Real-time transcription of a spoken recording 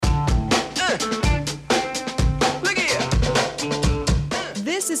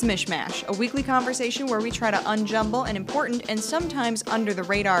is MichMash, a weekly conversation where we try to unjumble an important and sometimes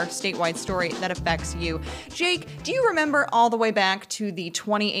under-the-radar statewide story that affects you. Jake, do you remember all the way back to the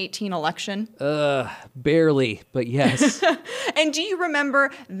 2018 election? Barely, but yes. And do you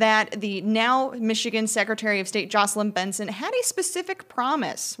remember that the now Michigan Secretary of State Jocelyn Benson had a specific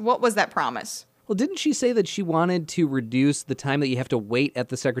promise? What was that promise? Well, didn't she say that she wanted to reduce the time that you have to wait at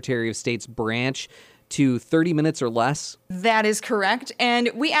the Secretary of State's branch to 30 minutes or less? That is correct. And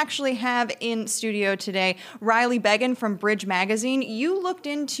we actually have in studio today Riley Beggin from Bridge Magazine. You looked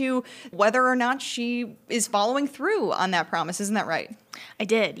into whether or not she is following through on that promise. Isn't that right? I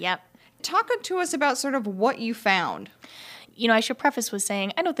did, yep. Talk to us about sort of what you found. I should preface with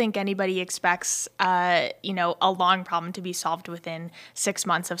saying I don't think anybody expects, a long problem to be solved within 6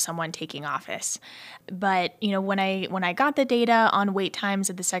 months of someone taking office. But, when I got the data on wait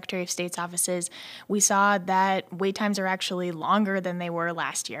times at the Secretary of State's offices, we saw that wait times are actually longer than they were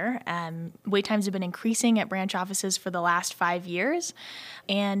last year. Wait times have been increasing at branch offices for the last 5 years,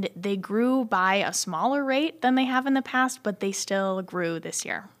 and they grew by a smaller rate than they have in the past, but they still grew this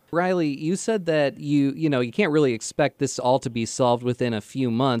year. Riley, you said that you can't really expect this all to be solved within a few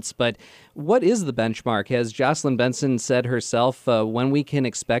months, but what is the benchmark? Has Jocelyn Benson said herself when we can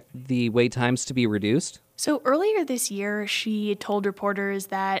expect the wait times to be reduced? So earlier this year, she told reporters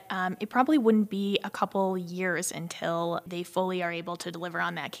that it probably wouldn't be a couple years until they fully are able to deliver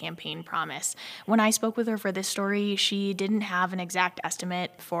on that campaign promise. When I spoke with her for this story, she didn't have an exact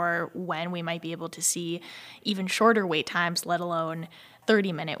estimate for when we might be able to see even shorter wait times, let alone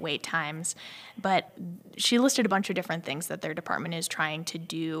 30-minute wait times. But she listed a bunch of different things that their department is trying to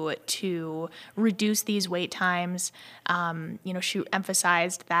do to reduce these wait times. She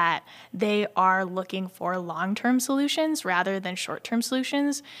emphasized that they are looking for long-term solutions rather than short-term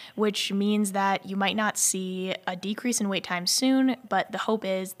solutions, which means that you might not see a decrease in wait time soon, but the hope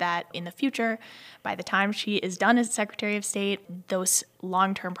is that in the future, by the time she is done as Secretary of State, those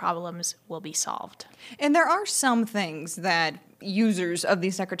long-term problems will be solved. And there are some things that users of the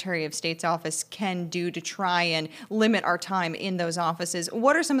Secretary of State's office can do to try and limit our time in those offices.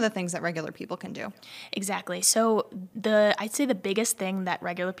 What are some of the things that regular people can do? Exactly. So I'd say the biggest thing that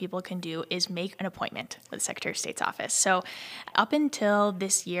regular people can do is make an appointment with the Secretary of State's office. So up until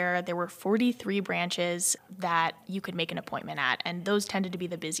this year, there were 43 branches that you could make an appointment at, and those tended to be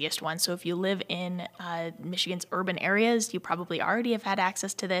the busiest ones. So if you live in Michigan's urban areas, you probably already have had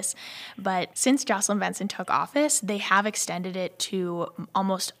access to this. But since Jocelyn Benson took office, they have extended it to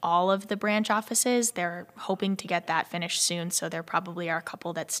almost all of the branch offices. They're hoping to get that finished soon, so there probably are a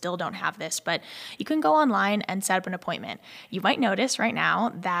couple that still don't have this, but you can go online and set up an appointment. You might notice right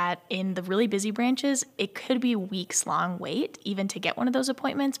now that in the really busy branches, it could be a weeks-long wait even to get one of those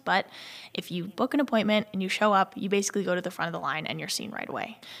appointments, but if you book an appointment and you show up, you basically go to the front of the line and you're seen right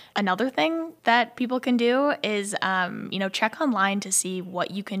away. Another thing that people can do is, check online to see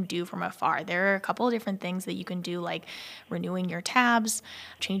what you can do from afar. There are a couple of different things that you can do, like renewing your tabs,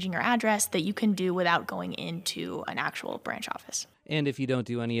 changing your address, that you can do without going into an actual branch office. And if you don't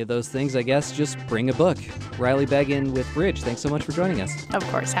do any of those things, I guess just bring a book. Riley Beggin with Bridge, thanks so much for joining us. Of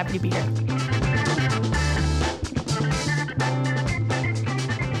course, happy to be here.